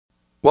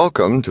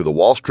Welcome to the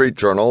Wall Street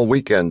Journal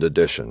Weekend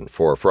Edition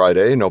for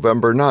Friday,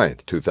 November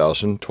 9th,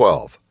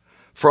 2012.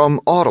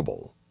 From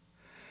Audible.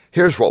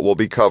 Here's what we'll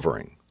be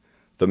covering.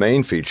 The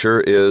main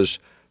feature is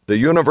the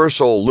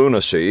universal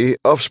lunacy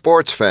of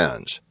sports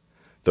fans,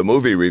 the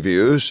movie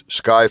reviews,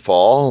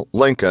 Skyfall,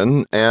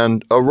 Lincoln,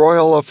 and A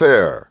Royal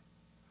Affair.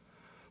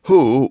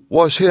 Who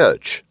was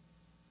Hitch?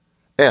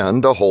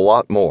 And a whole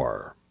lot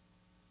more.